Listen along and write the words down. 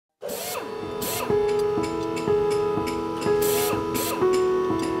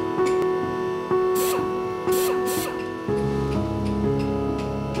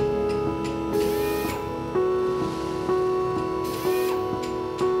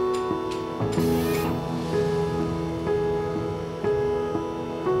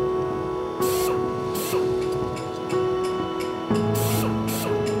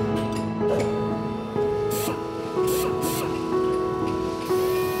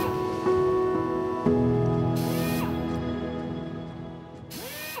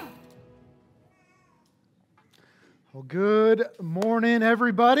morning,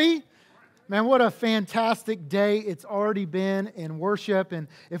 everybody. Man, what a fantastic day it's already been in worship. And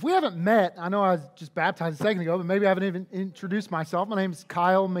if we haven't met, I know I was just baptized a second ago, but maybe I haven't even introduced myself. My name is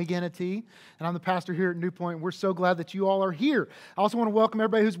Kyle McGinnity, and I'm the pastor here at NewPoint. We're so glad that you all are here. I also want to welcome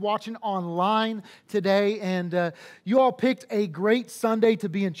everybody who's watching online today. And you all picked a great Sunday to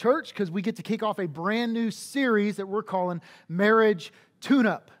be in church because we get to kick off a brand new series that we're calling Marriage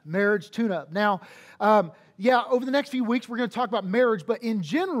Tune-Up. Marriage Tune-Up. Now, over the next few weeks, we're going to talk about marriage, but in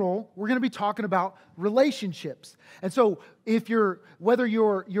general, we're going to be talking about relationships. And so, whether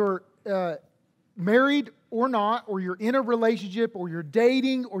you're married or not, or you're in a relationship, or you're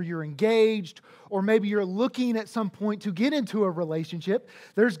dating, or you're engaged, or maybe you're looking at some point to get into a relationship,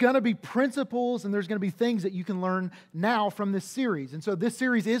 there's going to be principles and there's going to be things that you can learn now from this series. And so this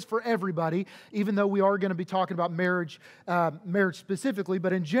series is for everybody, even though we are going to be talking about marriage specifically,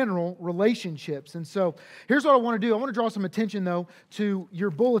 but in general, relationships. And so here's what I want to do. I want to draw some attention, though, to your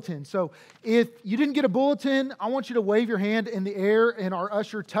bulletin. So if you didn't get a bulletin, I want you to wave your hand in the air, and our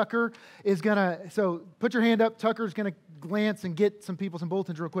usher, Tucker, is going to, so put your hand up. Tucker's going to glance and get some people some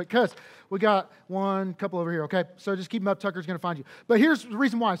bulletins real quick, because we got one couple over here, okay? So just keep them up. Tucker's going to find you. But here's the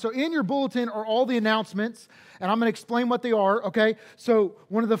reason why. So in your bulletin are all the announcements, and I'm going to explain what they are, okay? So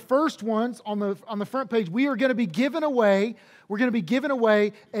one of the first ones on the front page, we're going to be giving away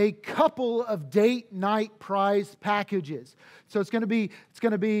a couple of date night prize packages. So it's going to be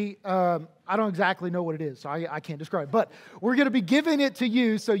I don't exactly know what it is, so I can't describe it. But we're going to be giving it to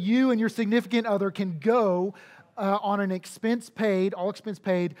you so you and your significant other can go on an all expense paid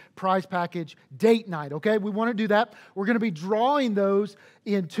prize package date night, okay? We want to do that. We're going to be drawing those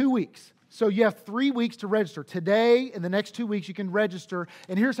in 2 weeks. So you have 3 weeks to register. Today and the next 2 weeks you can register.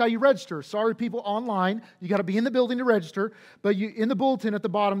 And here's how you register. Sorry, people online, you got to be in the building to register. But in the bulletin at the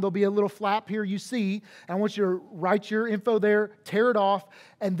bottom, there'll be a little flap here you see. And I want you to write your info there, tear it off.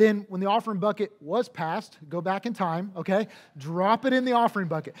 And then when the offering bucket was passed, go back in time, okay? Drop it in the offering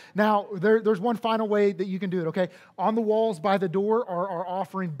bucket. Now, there's one final way that you can do it, okay? On the walls by the door are our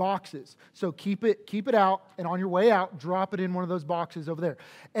offering boxes. So keep it out, and on your way out, drop it in one of those boxes over there.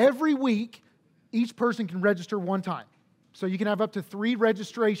 Every week, each person can register one time. So you can have up to 3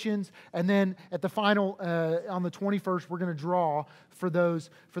 registrations, and then at the final, on the 21st, we're going to draw for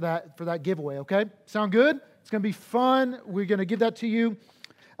that giveaway, okay? Sound good? It's going to be fun. We're going to give that to you.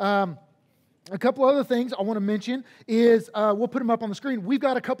 A couple other things I want to mention is, we'll put them up on the screen. We've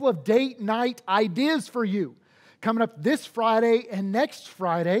got a couple of date night ideas for you coming up this Friday and next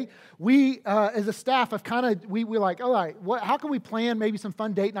Friday. We, as a staff, we're like, all right, how can we plan maybe some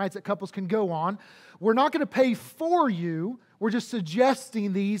fun date nights that couples can go on? We're not going to pay for you. We're just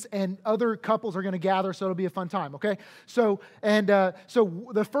suggesting these, and other couples are going to gather, so it'll be a fun time, okay? So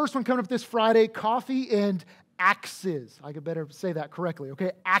the first one coming up this Friday, coffee and axes. I could better say that correctly,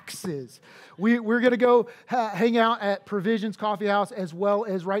 okay? Axes. We're going to go hang out at Provisions Coffee House, as well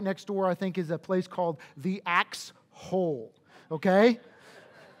as right next door, I think, is a place called the Axe Hole, okay?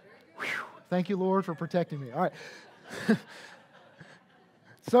 Whew. Thank you, Lord, for protecting me. All right.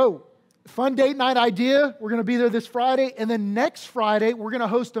 So, fun date night idea. We're going to be there this Friday. And then next Friday, we're going to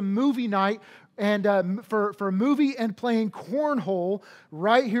host a movie night and for a movie and playing cornhole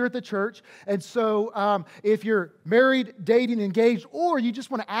right here at the church. And so if you're married, dating, engaged, or you just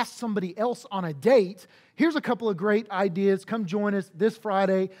want to ask somebody else on a date, here's a couple of great ideas. Come join us this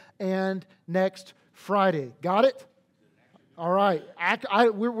Friday and next Friday. Got it? All right.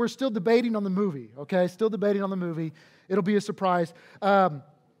 We're still debating on the movie, okay? Still debating on the movie. It'll be a surprise.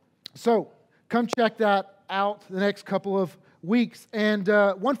 So come check that out the next couple of weeks. And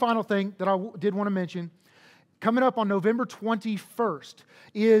one final thing that I did want to mention, coming up on November 21st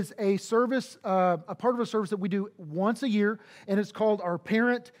is a service, a part of a service that we do once a year, and it's called our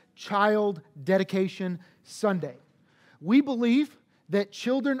Parent-Child Dedication Sunday. We believe that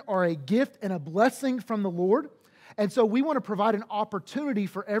children are a gift and a blessing from the Lord, and so we want to provide an opportunity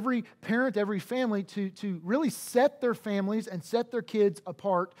for every parent, every family to really set their families and set their kids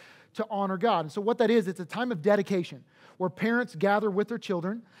apart to honor God. And so what that is, it's a time of dedication where parents gather with their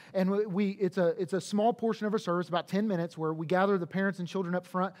children, and it's a small portion of our service, about 10 minutes, where we gather the parents and children up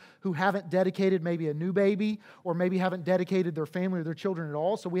front who haven't dedicated maybe a new baby, or maybe haven't dedicated their family or their children at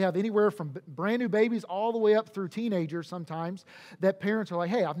all. So we have anywhere from brand new babies all the way up through teenagers sometimes, that parents are like,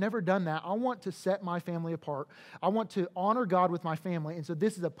 hey, I've never done that. I want to set my family apart. I want to honor God with my family. And so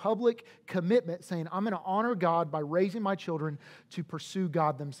this is a public commitment saying, I'm going to honor God by raising my children to pursue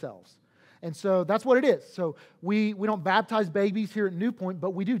God themselves. And so that's what it is. So we don't baptize babies here at NewPoint,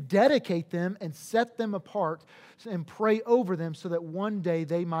 but we do dedicate them and set them apart and pray over them so that one day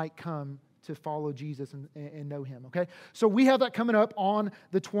they might come to follow Jesus and know Him, okay? So we have that coming up on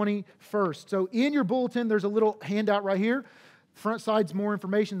the 21st. So in your bulletin, there's a little handout right here. Front side's more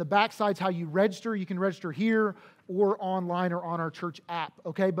information. The back side's how you register. You can register here or online or on our church app,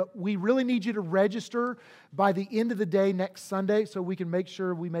 okay? But we really need you to register by the end of the day next Sunday so we can make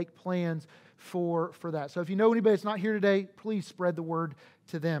sure we make plans for that. So if you know anybody that's not here today, please spread the word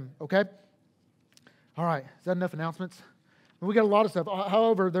to them, okay? All right, is that enough announcements? We got a lot of stuff.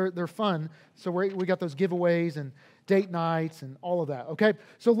 However, they're fun. So we got those giveaways and date nights and all of that, okay?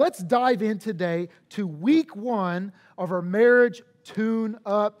 So let's dive in today to week 1 of our Marriage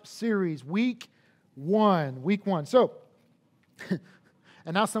Tune-Up series. Week 1. So,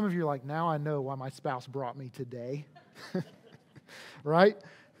 and now some of you are like, now I know why my spouse brought me today. Right?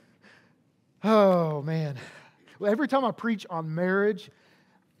 Oh, man. Well, every time I preach on marriage,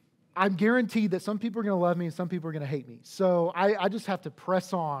 I'm guaranteed that some people are going to love me and some people are going to hate me. So I just have to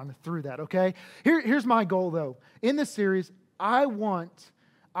press on through that, okay? Here's my goal, though. In this series, I want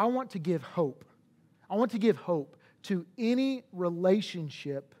to give hope. I want to give hope to any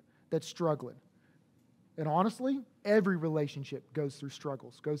relationship that's struggling. And honestly, every relationship goes through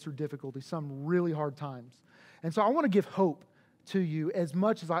struggles, goes through difficulties, some really hard times. And so I want to give hope to you as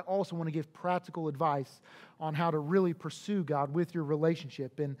much as I also want to give practical advice on how to really pursue God with your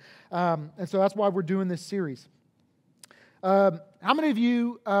relationship. And so that's why we're doing this series. How many of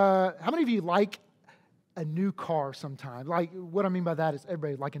you like a new car sometime? Like, what I mean by that is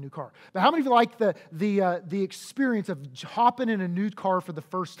everybody like a new car. But how many of you like the experience of hopping in a new car for the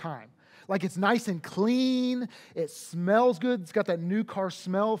first time? Like, it's nice and clean, it smells good, it's got that new car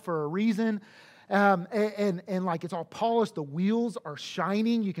smell for a reason. And like it's all polished, the wheels are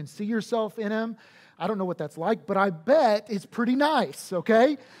shining, you can see yourself in them. I don't know what that's like, but I bet it's pretty nice,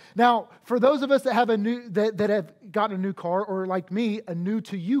 okay? Now, for those of us that have that have gotten a new car, or like me, a new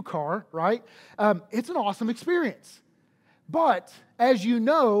to you car, right? It's an awesome experience. But as you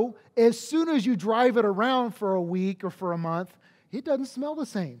know, as soon as you drive it around for a week or for a month, it doesn't smell the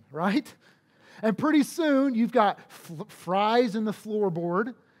same, right? And pretty soon you've got fries in the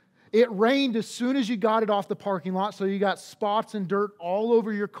floorboard. It rained as soon as you got it off the parking lot, so you got spots and dirt all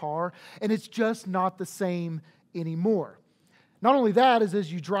over your car, and it's just not the same anymore. Not only that, is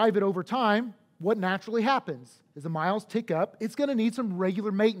as you drive it over time, what naturally happens is the miles tick up. It's going to need some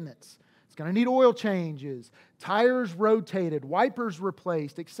regular maintenance. It's going to need oil changes, tires rotated, wipers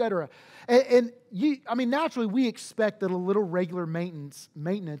replaced, etc. And naturally, we expect that a little regular maintenance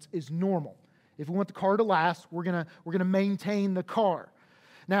is normal. If we want the car to last, we're going to maintain the car.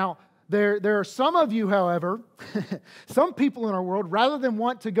 Now, there are some of you, however, some people in our world, rather than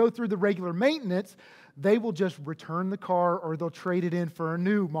want to go through the regular maintenance, they will just return the car or they'll trade it in for a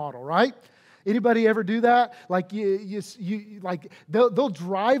new model, right? Anybody ever do that? Like they'll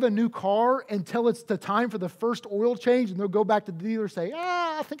drive a new car until it's the time for the first oil change, and they'll go back to the dealer and say,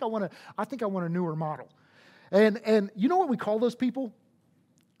 I think I want a newer model. And you know what we call those people?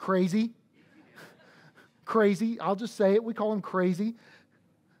 Crazy. Crazy. I'll just say it. We call them crazy.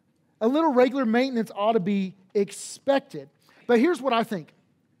 A little regular maintenance ought to be expected. But here's what I think.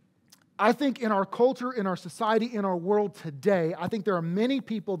 I think in our culture, in our society, in our world today, I think there are many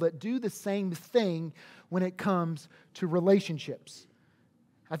people that do the same thing when it comes to relationships.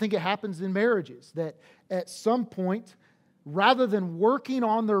 I think it happens in marriages, that at some point, rather than working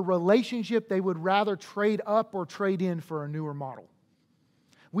on their relationship, they would rather trade up or trade in for a newer model.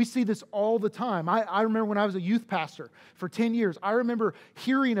 We see this all the time. I remember when I was a youth pastor for 10 years, I remember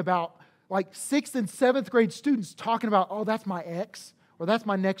hearing about like 6th and 7th grade students talking about, oh, that's my ex, or that's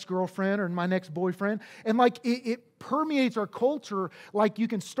my next girlfriend or my next boyfriend. And like it permeates our culture, like you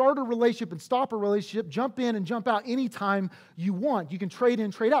can start a relationship and stop a relationship, jump in and jump out anytime you want. You can trade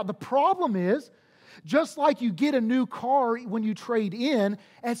in, trade out. The problem is, just like you get a new car when you trade in,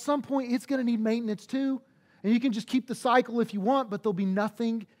 at some point it's going to need maintenance too. And you can just keep the cycle if you want, but there'll be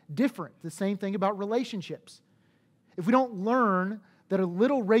nothing different. The same thing about relationships. If we don't learn that a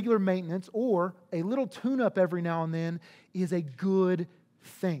little regular maintenance or a little tune-up every now and then is a good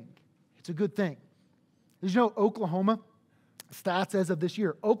thing. It's a good thing. Did you know Oklahoma, stats as of this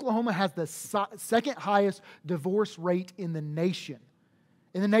year, Oklahoma has the second highest divorce rate in the nation.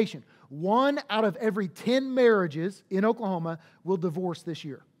 In the nation. 1 out of every 10 marriages in Oklahoma will divorce this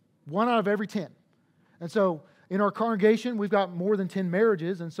year. 1 out of every 10. And so in our congregation, we've got more than 10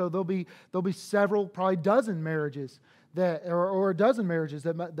 marriages, and so there'll be several, probably dozen marriages or a dozen marriages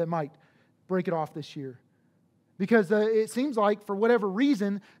that might break it off this year. Because it seems like, for whatever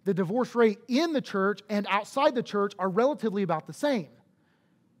reason, the divorce rate in the church and outside the church are relatively about the same.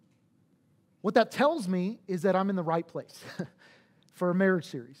 What that tells me is that I'm in the right place for a marriage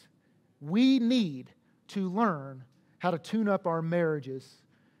series. we need to learn how to tune up our marriages,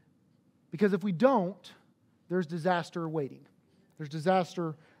 because if we don't, there's disaster waiting. There's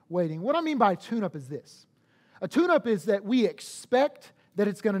disaster waiting. What I mean by tune-up is this. A tune-up is that we expect that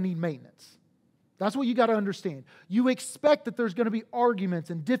it's going to need maintenance. That's what you got to understand. You expect that there's going to be arguments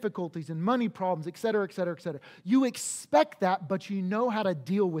and difficulties and money problems, et cetera, et cetera, et cetera. You expect that, but you know how to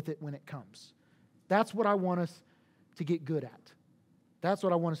deal with it when it comes. That's what I want us to get good at. That's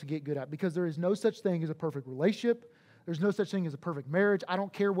what I want us to get good at, because there is no such thing as a perfect relationship. There's no such thing as a perfect marriage. I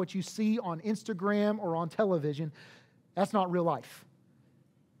don't care what you see on Instagram or on television. That's not real life.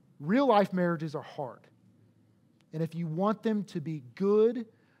 Real life marriages are hard. And if you want them to be good,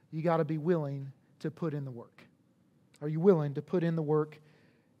 you got to be willing to put in the work. Are you willing to put in the work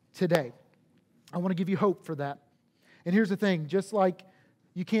today? I want to give you hope for that. And here's the thing, just like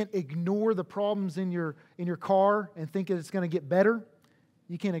you can't ignore the problems in your car and think it's going to get better,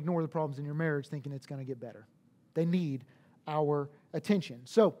 you can't ignore the problems in your marriage thinking it's going to get better. They need our attention.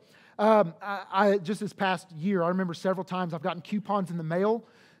 So, I just this past year, I remember several times I've gotten coupons in the mail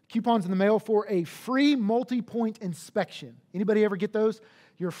for a free multi-point inspection. Anybody ever get those?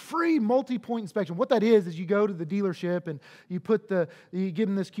 Your free multi-point inspection. What that is you go to the dealership and you give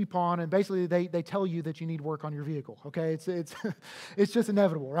them this coupon, and basically they tell you that you need work on your vehicle. Okay, it's just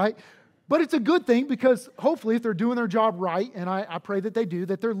inevitable, right? But it's a good thing, because hopefully if they're doing their job right, and I pray that they do,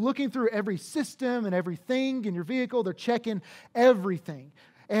 that they're looking through every system and everything in your vehicle. They're checking everything.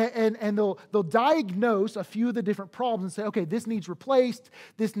 And they'll diagnose a few of the different problems and say, okay, this needs replaced,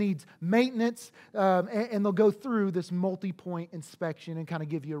 this needs maintenance, and they'll go through this multi-point inspection and kind of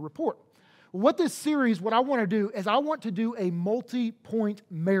give you a report. What I want to do is I want to do a multi-point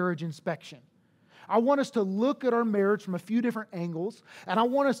marriage inspection. I want us to look at our marriage from a few different angles, and I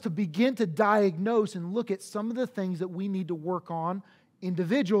want us to begin to diagnose and look at some of the things that we need to work on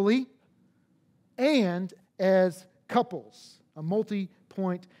individually and as couples. A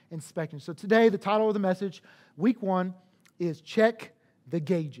multi-point inspection. So today, the title of the message, week 1, is Check the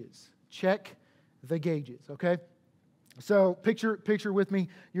Gauges. Check the gauges, okay? So picture with me,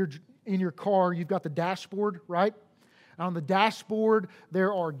 you're in your car, you've got the dashboard, right? On the dashboard,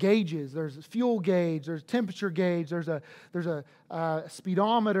 there are gauges. There's a fuel gauge, there's a temperature gauge, there's a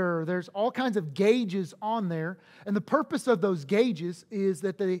speedometer, there's all kinds of gauges on there. And the purpose of those gauges is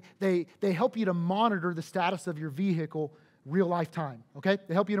that they help you to monitor the status of your vehicle real life time, okay?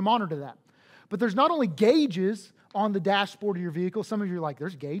 They help you to monitor that. But there's not only gauges on the dashboard of your vehicle. Some of you are like,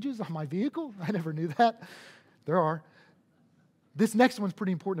 there's gauges on my vehicle? I never knew that. There are. This next one's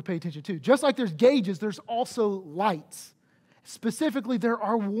pretty important to pay attention to. Just like there's gauges, there's also lights. Specifically, there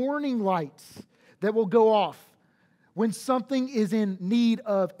are warning lights that will go off when something is in need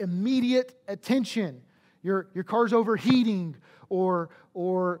of immediate attention. Your car's overheating, or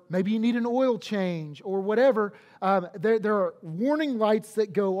maybe you need an oil change, or whatever. There are warning lights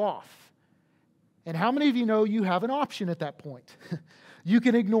that go off. And how many of you know you have an option at that point? You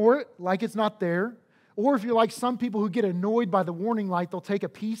can ignore it like it's not there. Or if you're like some people who get annoyed by the warning light, they'll take a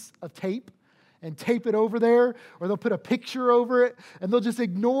piece of tape and tape it over there, or they'll put a picture over it, and they'll just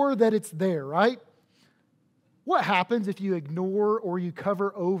ignore that it's there, right? What happens if you ignore or you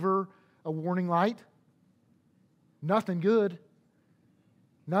cover over a warning light? Nothing good.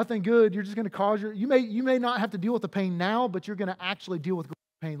 Nothing good. You're just going to cause you may not have to deal with the pain now, but you're going to actually deal with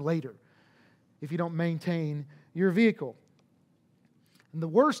pain later if you don't maintain your vehicle. And the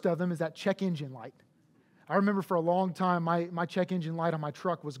worst of them is that check engine light. I remember for a long time, my check engine light on my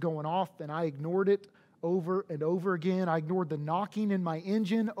truck was going off, and I ignored it over and over again. I ignored the knocking in my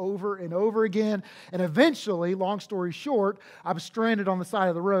engine over and over again. And eventually, long story short, I was stranded on the side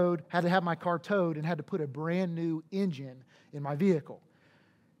of the road, had to have my car towed, and had to put a brand new engine in my vehicle.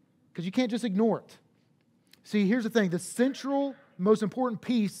 Because you can't just ignore it. See, here's the thing. The central, most important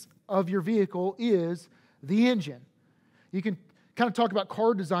piece of your vehicle is the engine. You can kind of talk about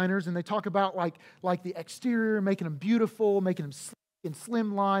car designers, and they talk about like the exterior, making them beautiful, making them sleek and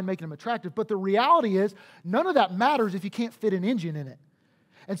slimline, making them attractive. But the reality is, none of that matters if you can't fit an engine in it.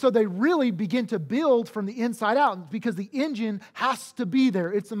 And so they really begin to build from the inside out, because the engine has to be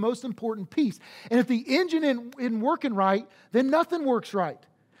there. It's the most important piece. And if the engine isn't working right, then nothing works right.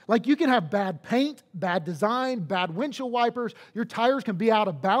 Like, you can have bad paint, bad design, bad windshield wipers. Your tires can be out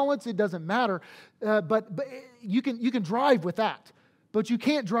of balance. It doesn't matter. But you can drive with that. But you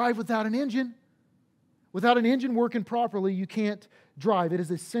can't drive without an engine. Without an engine working properly, you can't drive. It is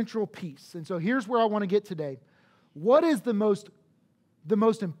a central piece. And so here's where I want to get today. What is the most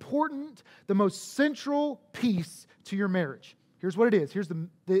important, the most central piece to your marriage? Here's what it is. Here's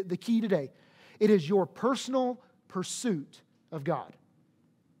the key today. It is your personal pursuit of God.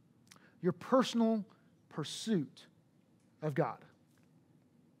 your personal pursuit of God.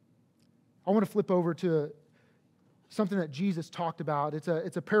 I want to flip over to something that Jesus talked about. It's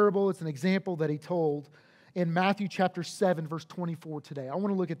a parable, it's an example that he told in Matthew chapter 7, verse 24 today. I want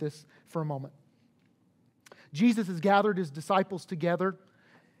to look at this for a moment. Jesus has gathered his disciples together,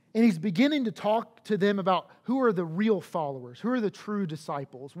 and he's beginning to talk to them about who are the real followers, who are the true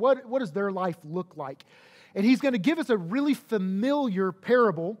disciples, what does their life look like. And he's going to give us a really familiar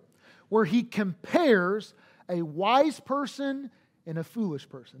parable where he compares a wise person and a foolish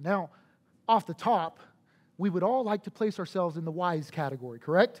person. Now, off the top, we would all like to place ourselves in the wise category,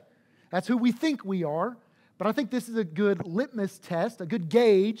 correct? That's who we think we are. But I think this is a good litmus test, a good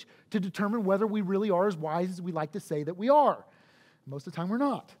gauge to determine whether we really are as wise as we like to say that we are. Most of the time we're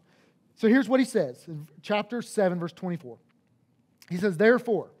not. So here's what he says in chapter 7, verse 24. He says,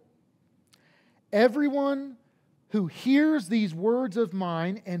 "Therefore, everyone who hears these words of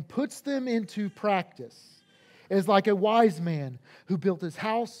mine and puts them into practice is like a wise man who built his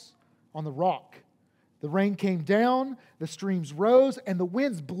house on the rock. The rain came down, the streams rose, and the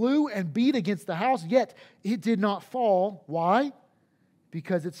winds blew and beat against the house, yet it did not fall." Why?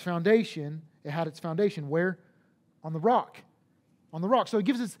 Because it had its foundation where? On the rock. On the rock. So he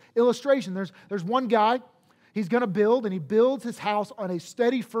gives this illustration. There's one guy, he's going to build, and he builds his house on a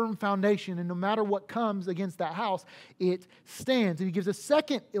steady, firm foundation, and no matter what comes against that house, it stands. And he gives a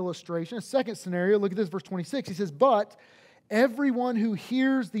second illustration, a second scenario. Look at this, verse 26. He says, "But everyone who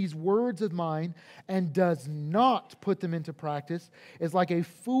hears these words of mine and does not put them into practice is like a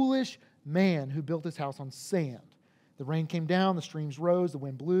foolish man who built his house on sand. The rain came down, the streams rose, the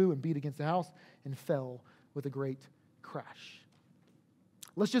wind blew and beat against the house and fell with a great crash."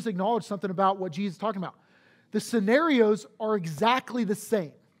 Let's just acknowledge something about what Jesus is talking about. The scenarios are exactly the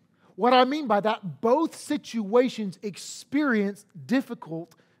same. What I mean by that, both situations experience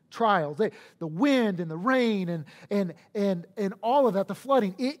difficult trials. The wind and the rain and all of that, the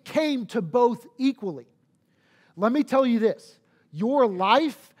flooding, it came to both equally. Let me tell you this, your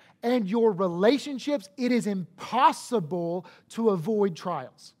life and your relationships, it is impossible to avoid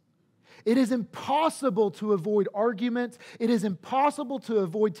trials. It is impossible to avoid arguments. It is impossible to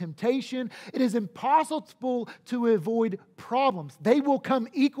avoid temptation. It is impossible to avoid problems. They will come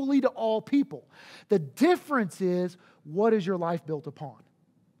equally to all people. The difference is, what is your life built upon?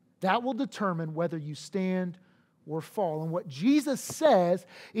 That will determine whether you stand or fall. And what Jesus says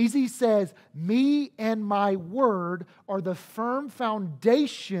is he says, "Me and my word are the firm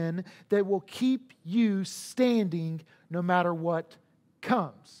foundation that will keep you standing no matter what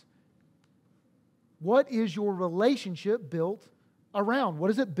comes." What is your relationship built around?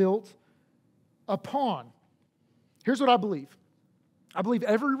 What is it built upon? Here's what I believe. I believe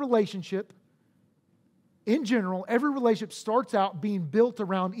every relationship, in general, every relationship starts out being built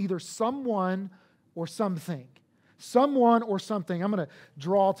around either someone or something. Someone or something. I'm going to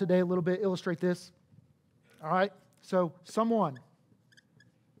draw today a little bit, illustrate this. All right? So, someone.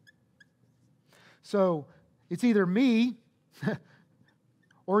 So, it's either me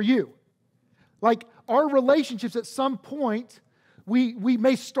or you. Like our relationships at some point, we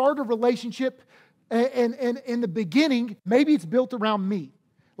may start a relationship and in the beginning, maybe it's built around me.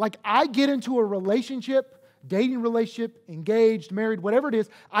 Like I get into a relationship, dating relationship, engaged, married, whatever it is,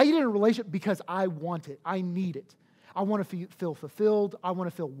 I get in a relationship because I want it. I need it. I want to feel fulfilled. I want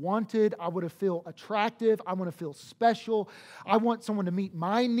to feel wanted. I want to feel attractive. I want to feel special. I want someone to meet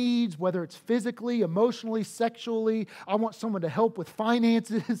my needs, whether it's physically, emotionally, sexually. I want someone to help with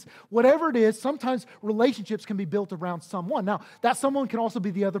finances. Whatever it is, sometimes relationships can be built around someone. Now, that someone can also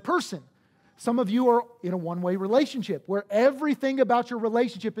be the other person. Some of you are in a one-way relationship where everything about your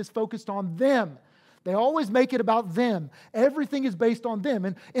relationship is focused on them. They always make it about them. Everything is based on them.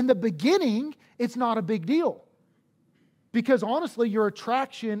 And in the beginning, it's not a big deal. Because honestly, your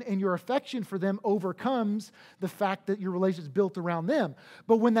attraction and your affection for them overcomes the fact that your relationship is built around them.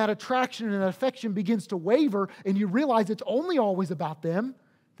 But when that attraction and affection begins to waver and you realize it's only always about them,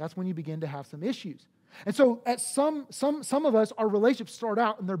 that's when you begin to have some issues. And so at some of us, our relationships start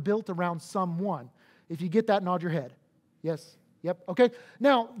out and they're built around someone. If you get that, nod your head. Yes? Yep. Okay.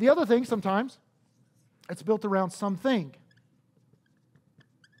 Now, the other thing sometimes, it's built around something.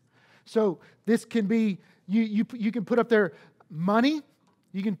 So this can be, you can put up their money,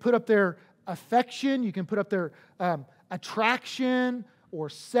 you can put up their affection, you can put up their attraction or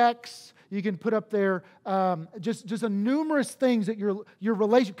sex, You can put up there just a numerous things that your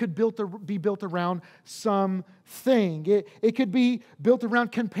relationship could be built around something. It could be built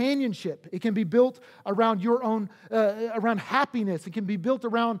around companionship. It can be built around your own, around happiness. It can be built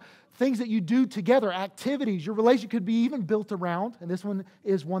around things that you do together, activities. Your relationship could be even built around, and this one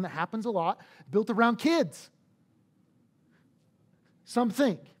is one that happens a lot, built around kids.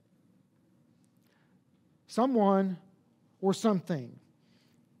 Something. Someone or something.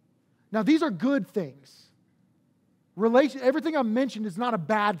 Now, these are good things. Everything I mentioned is not a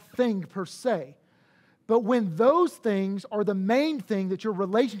bad thing per se. But when those things are the main thing that your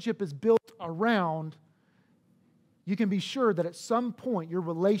relationship is built around, you can be sure that at some point your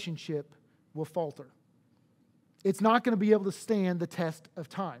relationship will falter. It's not going to be able to stand the test of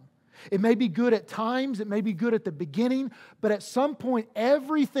time. It may be good at times, it may be good at the beginning, but at some point,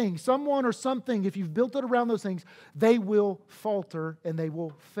 everything, someone or something, if you've built it around those things, they will falter and they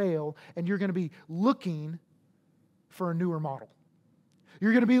will fail, and you're going to be looking for a newer model.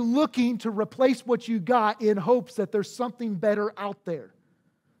 You're going to be looking to replace what you got in hopes that there's something better out there.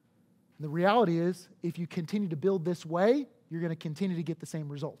 And the reality is, if you continue to build this way, you're going to continue to get the same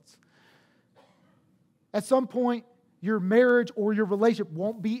results. At some point, your marriage or your relationship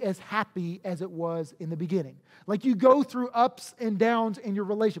won't be as happy as it was in the beginning. Like you go through ups and downs in your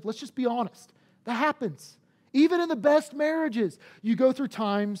relationship. Let's just be honest. That happens. Even in the best marriages, you go through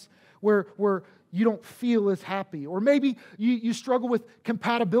times where you don't feel as happy. Or maybe you struggle with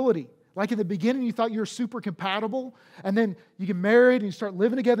compatibility. Like in the beginning, you thought you were super compatible, and then you get married and you start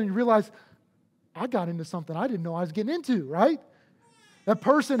living together and you realize, I got into something I didn't know I was getting into, right? That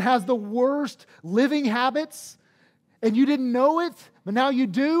person has the worst living habits, and you didn't know it, but now you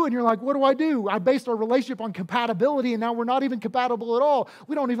do, and you're like, what do? I based our relationship on compatibility, and now we're not even compatible at all.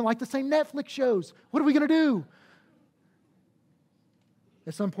 We don't even like the same Netflix shows. What are we going to do?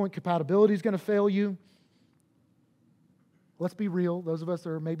 At some point, compatibility is going to fail you. Let's be real. Those of us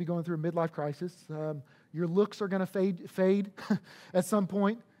that are maybe going through a midlife crisis, your looks are going to fade at some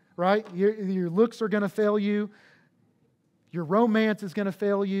point, right? Your looks are going to fail you. Your romance is going to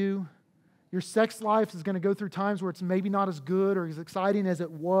fail you. Your sex life is going to go through times where it's maybe not as good or as exciting as it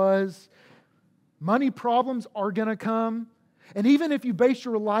was. Money problems are going to come. And even if you base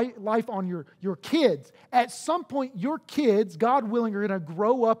your life on your kids, at some point your kids, God willing, are going to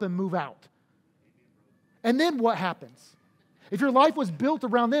grow up and move out. And then what happens? If your life was built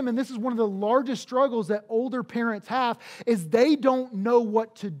around them, and this is one of the largest struggles that older parents have, is they don't know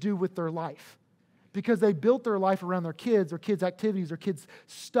what to do with their life because they built their life around their kids' activities, their kids'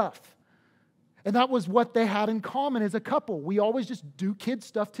 stuff. And that was what they had in common as a couple. We always just do kid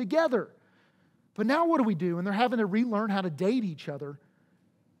stuff together. But now what do we do? And they're having to relearn how to date each other.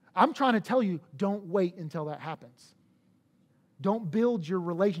 I'm trying to tell you, don't wait until that happens. Don't build your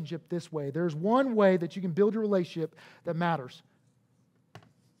relationship this way. There's one way that you can build your relationship that matters.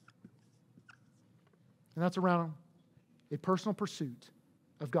 And that's around a personal pursuit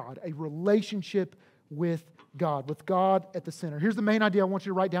of God, a relationship with God at the center. Here's the main idea I want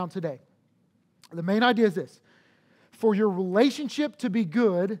you to write down today. The main idea is this. For your relationship to be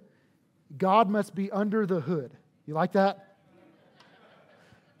good, God must be under the hood. You like that?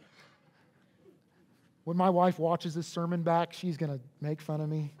 When my wife watches this sermon back, she's going to make fun of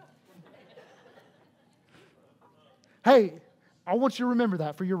me. Hey, I want you to remember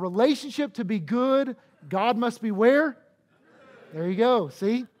that. For your relationship to be good, God must be where? There you go.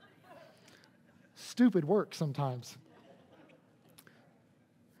 See? Stupid work sometimes.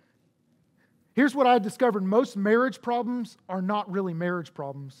 Here's what I discovered. Most marriage problems are not really marriage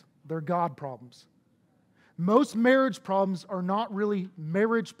problems. They're God problems. Most marriage problems are not really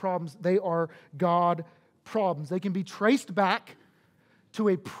marriage problems. They are God problems. They can be traced back to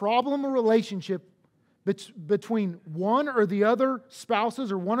a problem or relationship between one or the other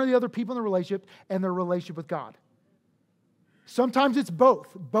spouses or one or the other people in the relationship and their relationship with God. Sometimes it's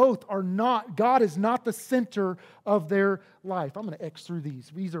both. Both are not, God is not the center of their life. I'm going to X through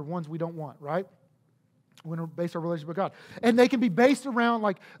these. These are ones we don't want, right? When we base our relationship with God. And they can be based around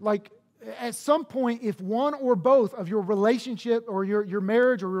like at some point, if one or both of your relationship or your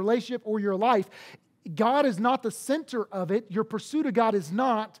marriage or relationship or your life, God is not the center of it, your pursuit of God is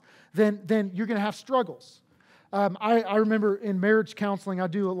not, then you're going to have struggles. I remember in marriage counseling, I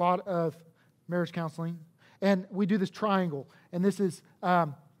do a lot of marriage counseling, and we do this triangle. And this is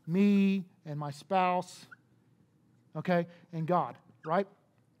me and my spouse, okay, and God, right?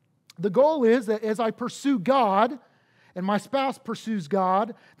 The goal is that as I pursue God and my spouse pursues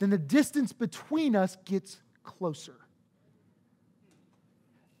God, then the distance between us gets closer.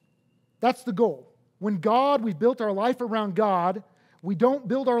 That's the goal. When we've built our life around God, We don't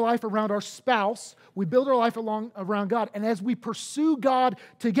build our life around our spouse. We build our life around God. And as we pursue God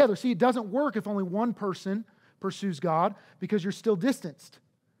together, see, it doesn't work if only one person pursues God because you're still distanced.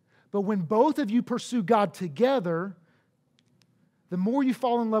 But when both of you pursue God together, the more you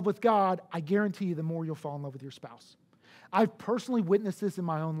fall in love with God, I guarantee you the more you'll fall in love with your spouse. I've personally witnessed this in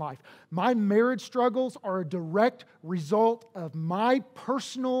my own life. My marriage struggles are a direct result of my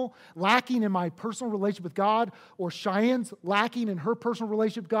personal lacking in my personal relationship with God, or Cheyenne's lacking in her personal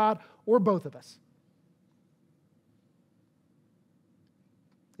relationship with God, or both of us.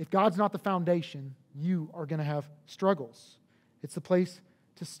 If God's not the foundation, you are going to have struggles. It's the place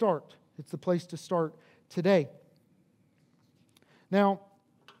to start. It's the place to start today. Now,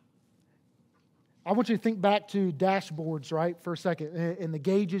 I want you to think back to dashboards, right, for a second, and the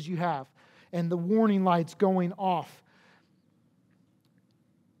gauges you have, and the warning lights going off.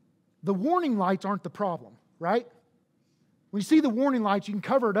 The warning lights aren't the problem, right? When you see the warning lights, you can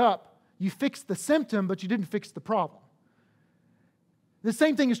cover it up. You fix the symptom, but you didn't fix the problem. The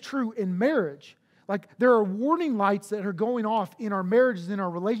same thing is true in marriage. Like, there are warning lights that are going off in our marriages, in our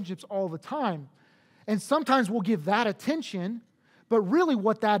relationships all the time. And sometimes we'll give that attention. But really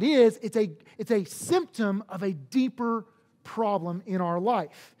what that is, it's a symptom of a deeper problem in our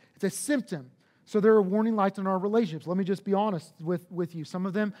life. It's a symptom. So there are warning lights in our relationships. Let me just be honest with you. Some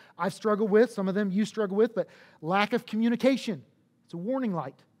of them I've struggled with, some of them you struggle with, but lack of communication, it's a warning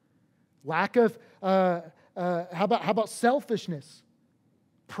light. Lack of, how about selfishness,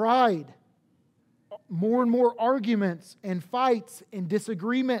 pride, more and more arguments and fights and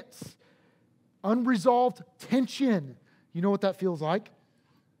disagreements, unresolved tension. You know what that feels like?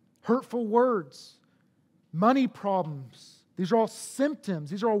 Hurtful words, money problems. These are all symptoms.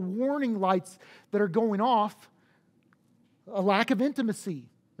 These are all warning lights that are going off. A lack of intimacy,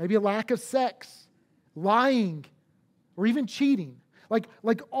 maybe a lack of sex, lying, or even cheating.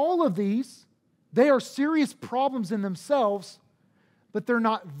 Like all of these, they are serious problems in themselves, but they're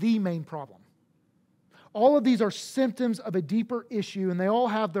not the main problem. All of these are symptoms of a deeper issue, and they all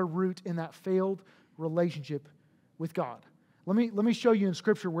have their root in that failed relationship with God. Let me show you in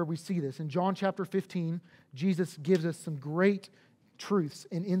Scripture where we see this. In John chapter 15, Jesus gives us some great truths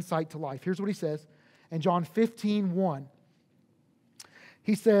and insight to life. Here's what He says. In John 15:1,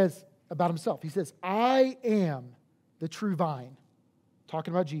 He says about Himself, He says, I am the true vine.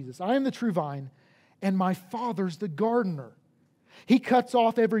 Talking about Jesus. I am the true vine, and my Father's the gardener. He cuts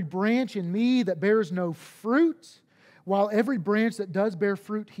off every branch in me that bears no fruit, while every branch that does bear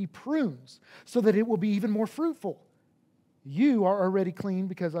fruit, He prunes, so that it will be even more fruitful. You are already clean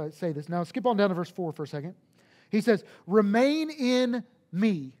because I say this. Now skip on down to verse 4 for a second. He says, remain in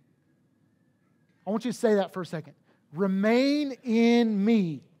me. I want you to say that for a second. Remain in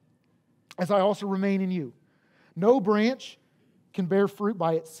me, as I also remain in you. No branch can bear fruit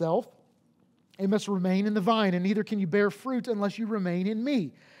by itself. It must remain in the vine, and neither can you bear fruit unless you remain in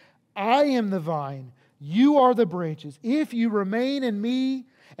me. I am the vine. You are the branches. If you remain in me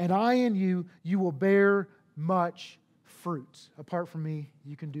and I in you, you will bear much fruit. Apart from me,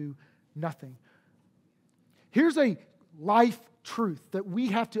 you can do nothing. Here's a life truth that we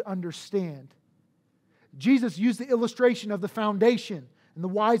have to understand. Jesus used the illustration of the foundation and the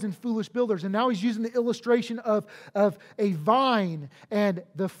wise and foolish builders, and now He's using the illustration of a vine and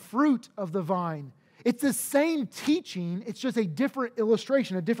the fruit of the vine. It's the same teaching, it's just a different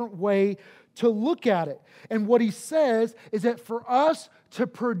illustration, a different way to look at it. And what He says is that for us to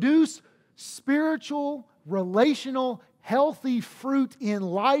produce spiritual, relational, healthy fruit in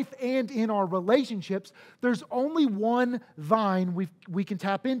life and in our relationships, there's only one vine we can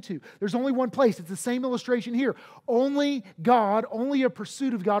tap into. There's only one place. It's the same illustration here. Only God, only a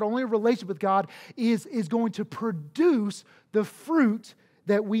pursuit of God, only a relationship with God is going to produce the fruit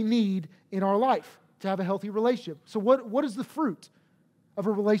that we need in our life to have a healthy relationship. So what is the fruit of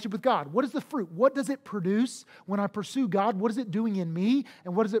a relationship with God? What is the fruit? What does it produce when I pursue God? What is it doing in me?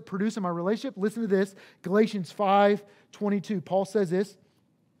 And what does it produce in my relationship? Listen to this. Galatians 5:22. Paul says this.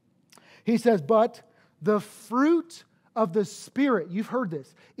 He says, but the fruit of the Spirit, you've heard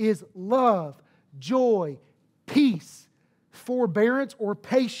this, is love, joy, peace, forbearance or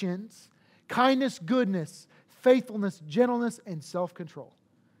patience, kindness, goodness, faithfulness, gentleness, and self-control.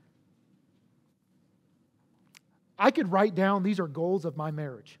 I could write down, these are goals of my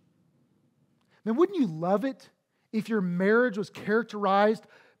marriage. Man, wouldn't you love it if your marriage was characterized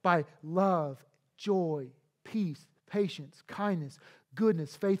by love, joy, peace, patience, kindness,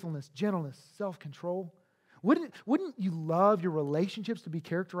 goodness, faithfulness, gentleness, self-control? Wouldn't you love your relationships to be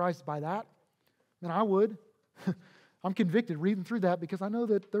characterized by that? Man, I would. I'm convicted reading through that because I know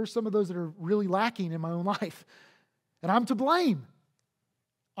that there's some of those that are really lacking in my own life. And I'm to blame.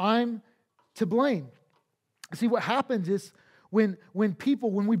 I'm to blame. See, what happens is when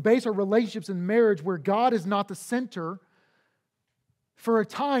we base our relationships in marriage where God is not the center, for a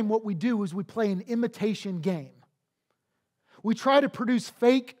time what we do is we play an imitation game. We try to produce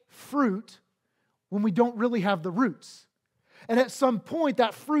fake fruit when we don't really have the roots. And at some point,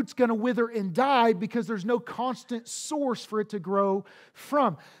 that fruit's going to wither and die because there's no constant source for it to grow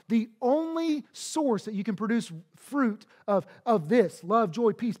from. The only source that you can produce fruit of this, love,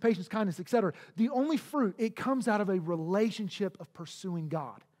 joy, peace, patience, kindness, etc., the only fruit, it comes out of a relationship of pursuing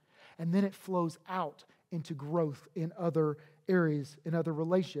God. And then it flows out into growth in other areas, in other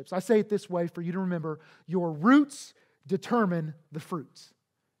relationships. I say it this way for you to remember, your roots determine the fruits.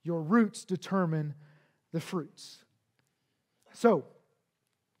 Your roots determine the fruits. So,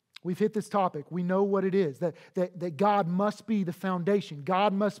 we've hit this topic. We know what it is, that God must be the foundation.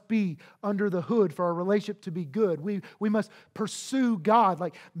 God must be under the hood for our relationship to be good. We must pursue God.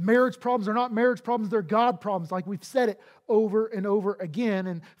 Like, marriage problems are not marriage problems, they're God problems. Like, we've said it over and over again.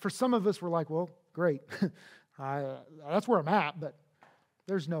 And for some of us, we're like, well, great. That's where I'm at, but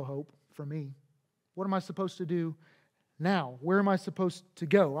there's no hope for me. What am I supposed to do now? Where am I supposed to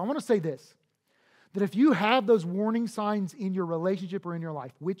go? I want to say this, that if you have those warning signs in your relationship or in your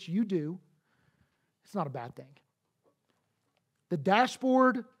life, which you do, it's not a bad thing. The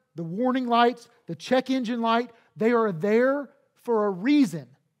dashboard, the warning lights, the check engine light, they are there for a reason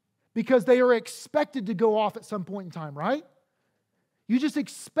because they are expected to go off at some point in time, right? You just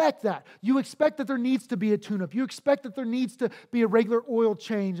expect that. You expect that there needs to be a tune-up. You expect that there needs to be a regular oil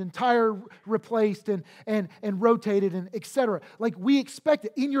change and tire replaced and rotated and etc. Like, we expect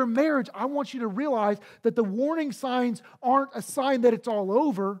it. In your marriage, I want you to realize that the warning signs aren't a sign that it's all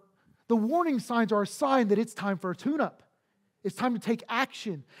over. The warning signs are a sign that it's time for a tune-up. It's time to take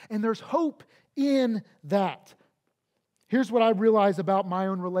action. And there's hope in that. Here's what I realize about my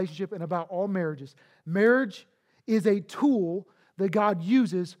own relationship and about all marriages. Marriage is a tool that God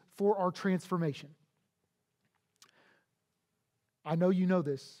uses for our transformation. I know you know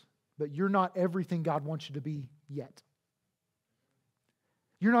this, but you're not everything God wants you to be yet.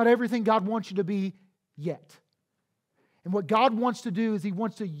 You're not everything God wants you to be yet. And what God wants to do is He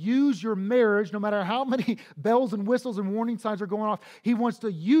wants to use your marriage, no matter how many bells and whistles and warning signs are going off, He wants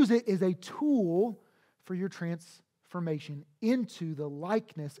to use it as a tool for your transformation into the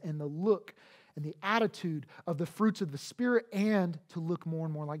likeness and the look and the attitude of the fruits of the Spirit, and to look more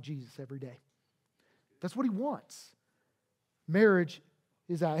and more like Jesus every day. That's what He wants. Marriage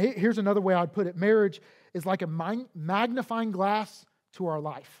is that. Here's another way I'd put it. Marriage is like a magnifying glass to our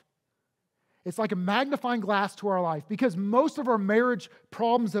life. It's like a magnifying glass to our life, because most of our marriage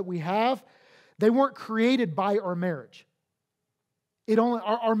problems that we have, they weren't created by our marriage.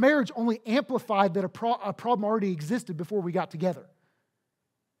 Our marriage only amplified that a problem already existed before we got together.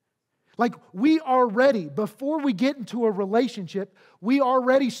 Like, we already, before we get into a relationship, we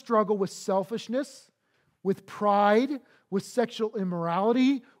already struggle with selfishness, with pride, with sexual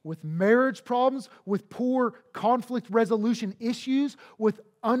immorality, with marriage problems, with poor conflict resolution issues, with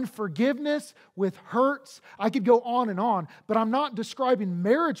unforgiveness, with hurts. I could go on, but I'm not describing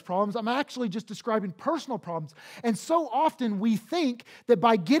marriage problems. I'm actually just describing personal problems. And so often we think that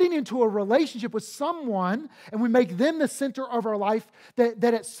by getting into a relationship with someone and we make them the center of our life, that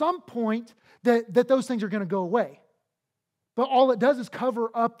at some point that those things are going to go away. But all it does is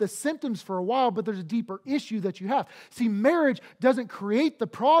cover up the symptoms for a while, but there's a deeper issue that you have. See, marriage doesn't create the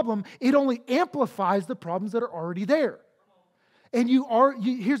problem. It only amplifies the problems that are already there. And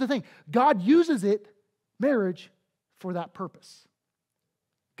here's the thing. God uses marriage, for that purpose.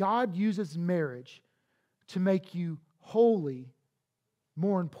 God uses marriage to make you holy,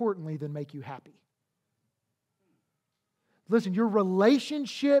 more importantly than make you happy. Listen, your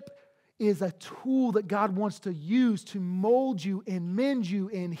relationship is a tool that God wants to use to mold you and mend you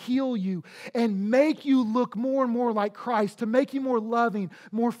and heal you and make you look more and more like Christ, to make you more loving,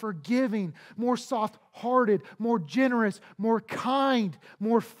 more forgiving, more soft-hearted, more generous, more kind,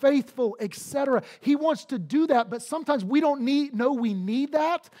 more faithful, etc. He wants to do that, but sometimes we don't know we need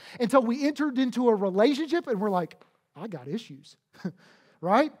that until we entered into a relationship and we're like, I got issues,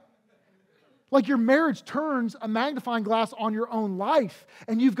 right? Like, your marriage turns a magnifying glass on your own life,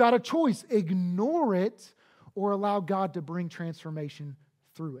 and you've got a choice. Ignore it or allow God to bring transformation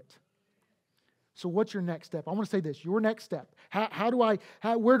through it. So what's your next step? I want to say this, your next step.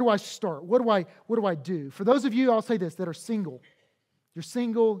 Where do I start? What do I do? For those of you, I'll say this, that are single. You're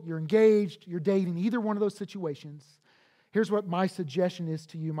single, you're engaged, you're dating, either one of those situations. Here's what my suggestion is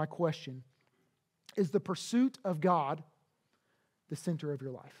to you, my question. Is the pursuit of God the center of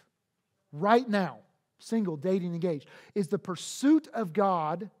your life? Right now. single, dating, engaged. Is the pursuit of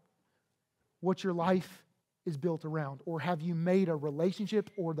God what your life is built around? Or have you made a relationship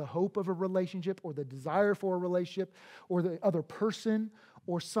or the hope of a relationship or the desire for a relationship or the other person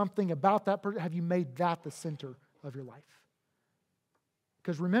or something about that person, have you made that the center of your life?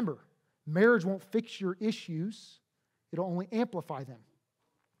 Because remember, marriage won't fix your issues. It'll only amplify them.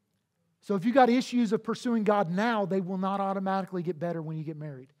 So if you got issues of pursuing God now, they will not automatically get better when you get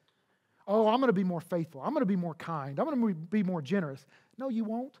married. Oh, I'm going to be more faithful. I'm going to be more kind. I'm going to be more generous. No, you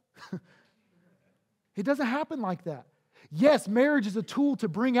won't. It doesn't happen like that. Yes, marriage is a tool to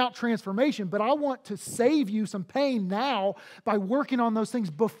bring out transformation, but I want to save you some pain now by working on those things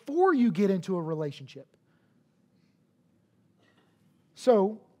before you get into a relationship.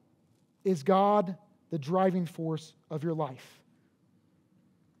 So, is God the driving force of your life?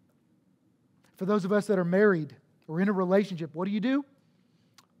 For those of us that are married or in a relationship, what do?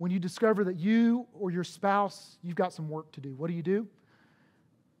 When you discover that you or your spouse, you've got some work to do, what do?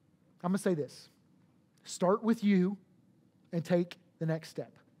 I'm going to say this. Start with you and take the next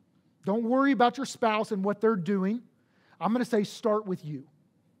step. Don't worry about your spouse and what they're doing. I'm going to say start with you.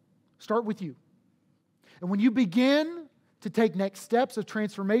 Start with you. And when you begin to take next steps of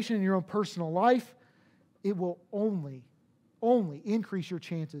transformation in your own personal life, it will only increase your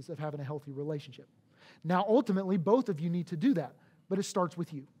chances of having a healthy relationship. Now, ultimately, both of you need to do that, but it starts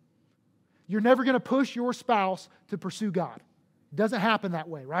with you. You're never going to push your spouse to pursue God. It doesn't happen that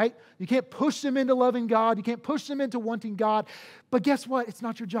way, right? You can't push them into loving God. You can't push them into wanting God. But guess what? It's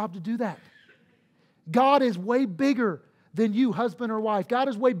not your job to do that. God is way bigger than you, husband or wife. God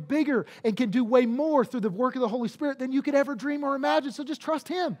is way bigger and can do way more through the work of the Holy Spirit than you could ever dream or imagine. So just trust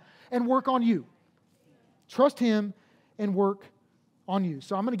Him and work on you. Trust Him and work on you.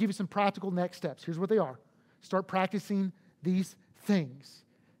 So I'm going to give you some practical next steps. Here's what they are. Start practicing these things.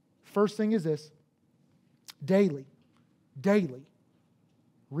 First thing is this. Daily,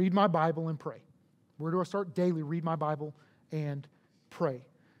 read my Bible and pray. Where do I start? Daily, read my Bible and pray.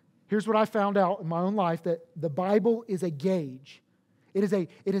 Here's what I found out in my own life, that the Bible is a gauge. It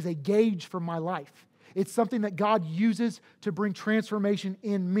is a gauge for my life. It's something that God uses to bring transformation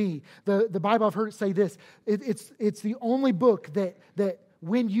in me. The Bible, I've heard it say this, it's the only book that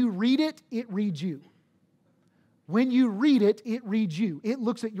when you read it, it reads you. When you read it, it reads you. It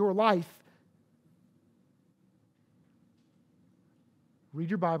looks at your life. Read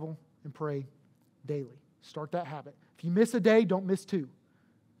your Bible and pray daily. Start that habit. If you miss a day, don't miss two.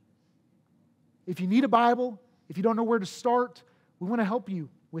 If you need a Bible, if you don't know where to start, we want to help you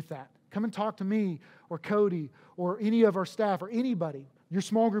with that. Come and talk to me or Cody or any of our staff or anybody, your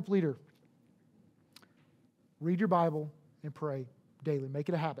small group leader. Read your Bible and pray daily. Make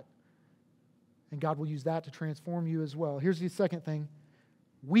it a habit. And God will use that to transform you as well. Here's the second thing.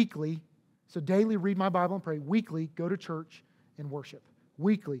 Weekly, so daily read my Bible and pray. Weekly, go to church and worship.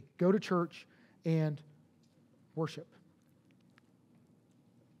 Weekly, go to church and worship.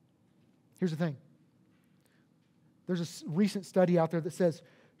 Here's the thing. There's a recent study out there that says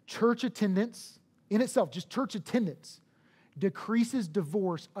church attendance in itself, just church attendance, decreases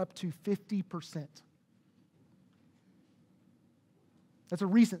divorce up to 50%. That's a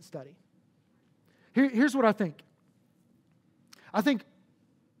recent study. Here's what I think. I think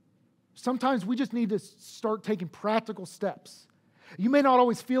sometimes we just need to start taking practical steps. You may not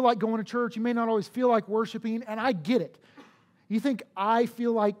always feel like going to church. You may not always feel like worshiping, and I get it. You think I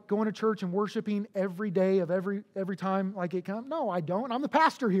feel like going to church and worshiping every day of every time like it comes? No, I don't. I'm the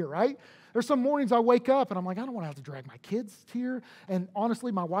pastor here, right? There's some mornings I wake up and I'm like, I don't want to have to drag my kids here. And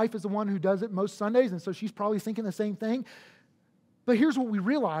honestly, my wife is the one who does it most Sundays, and so she's probably thinking the same thing. But here's what we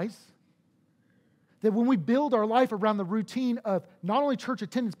realize, that when we build our life around the routine of not only church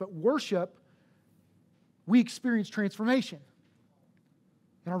attendance, but worship, we experience transformation.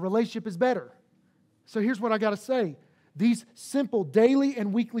 And our relationship is better. So here's what I got to say. These simple daily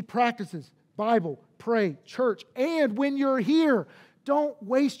and weekly practices, Bible, pray, church, and when you're here, don't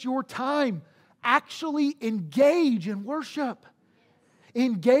waste your time. Actually engage in worship.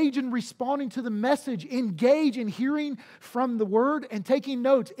 Engage in responding to the message. Engage in hearing from the Word and taking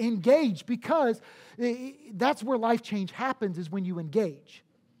notes. Engage, because that's where life change happens, is when you engage.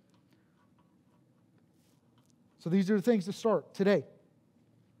 So these are the things to start today.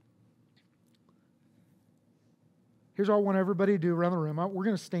 Here's what I want everybody to do around the room. We're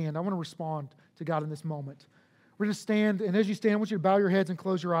going to stand. I want to respond to God in this moment. We're going to stand, and as you stand, I want you to bow your heads and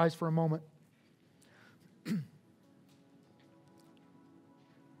close your eyes for a moment.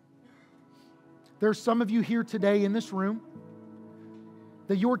 There's some of you here today in this room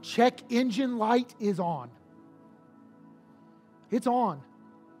that your check engine light is on. It's on.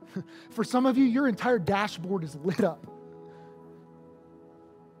 For some of you, your entire dashboard is lit up.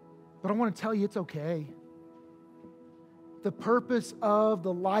 But I want to tell you, it's okay. The purpose of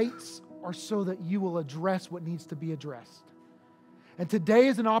the lights are so that you will address what needs to be addressed. And today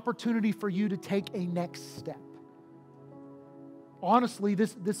is an opportunity for you to take a next step. Honestly,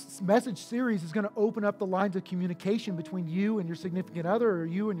 this message series is going to open up the lines of communication between you and your significant other or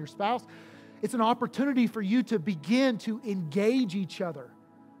you and your spouse. It's an opportunity for you to begin to engage each other.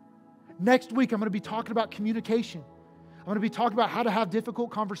 Next week, I'm going to be talking about communication. I'm going to be talking about how to have difficult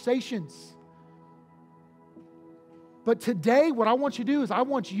conversations. But today, what I want you to do is I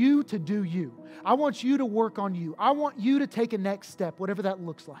want you to do you. I want you to work on you. I want you to take a next step, whatever that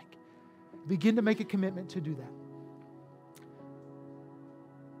looks like. Begin to make a commitment to do that.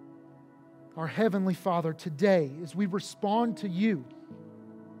 Our Heavenly Father, today, as we respond to you,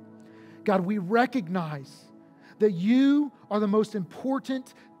 God, we recognize that you are the most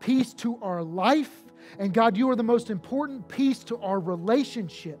important piece to our life. And God, you are the most important piece to our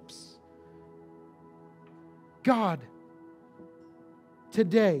relationships. God,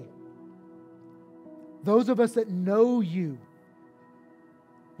 today, those of us that know you,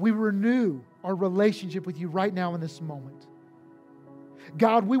 we renew our relationship with you right now in this moment.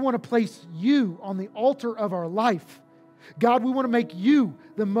 God, we want to place you on the altar of our life. God, we want to make you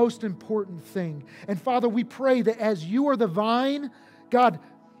the most important thing. And Father, we pray that as you are the vine, God,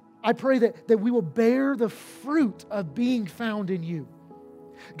 I pray that we will bear the fruit of being found in you.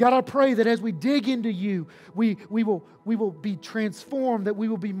 God, I pray that as we dig into you, we will be transformed, that we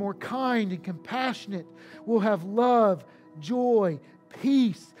will be more kind and compassionate. We'll have love, joy,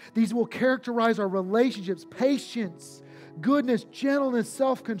 peace. These will characterize our relationships, patience, goodness, gentleness,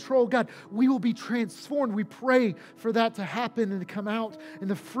 self-control. God, we will be transformed. We pray for that to happen and to come out in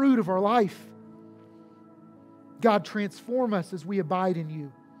the fruit of our life. God, transform us as we abide in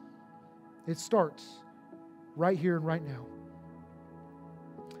you. It starts right here and right now.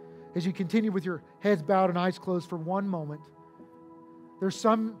 As you continue with your heads bowed and eyes closed for one moment, there's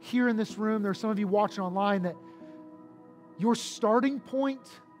some here in this room, there's some of you watching online that your starting point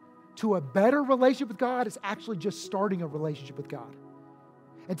to a better relationship with God is actually just starting a relationship with God.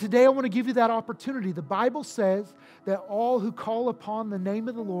 And today I want to give you that opportunity. The Bible says that all who call upon the name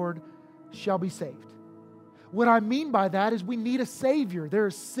of the Lord shall be saved. What I mean by that is we need a Savior. There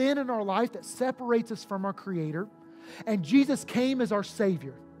is sin in our life that separates us from our Creator, and Jesus came as our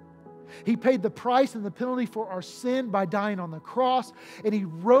Savior. He paid the price and the penalty for our sin by dying on the cross, and He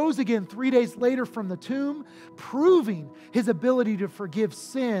rose again 3 days later from the tomb, proving His ability to forgive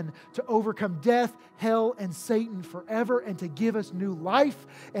sin, to overcome death, hell, and Satan forever, and to give us new life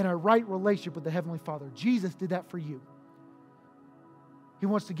and a right relationship with the Heavenly Father. Jesus did that for you. He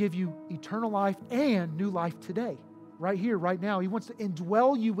wants to give you eternal life and new life today, right here, right now. He wants to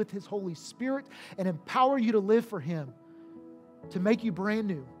indwell you with His Holy Spirit and empower you to live for Him, to make you brand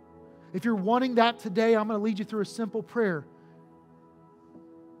new. If you're wanting that today, I'm going to lead you through a simple prayer.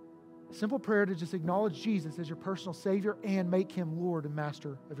 A simple prayer to just acknowledge Jesus as your personal Savior and make Him Lord and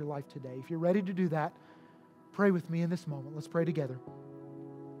Master of your life today. If you're ready to do that, pray with me in this moment. Let's pray together.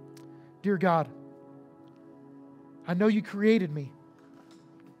 Dear God, I know you created me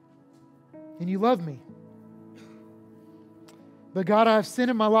and you love me. But God, I have sin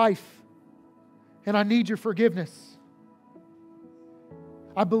in my life and I need your forgiveness.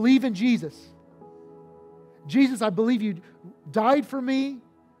 I believe in Jesus. Jesus, I believe you died for me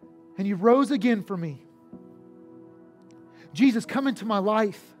and you rose again for me. Jesus, come into my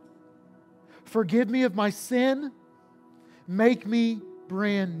life. Forgive me of my sin. Make me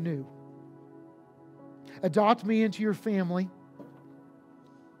brand new. Adopt me into your family.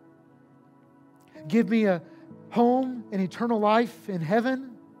 Give me a home and eternal life in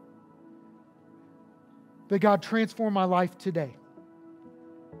heaven. But God, transform my life today.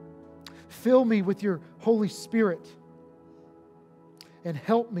 Fill me with your Holy Spirit and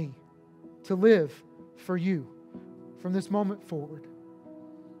help me to live for you from this moment forward.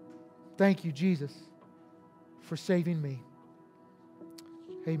 Thank you, Jesus, for saving me.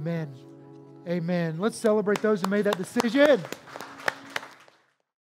 Amen. Amen. Let's celebrate those who made that decision.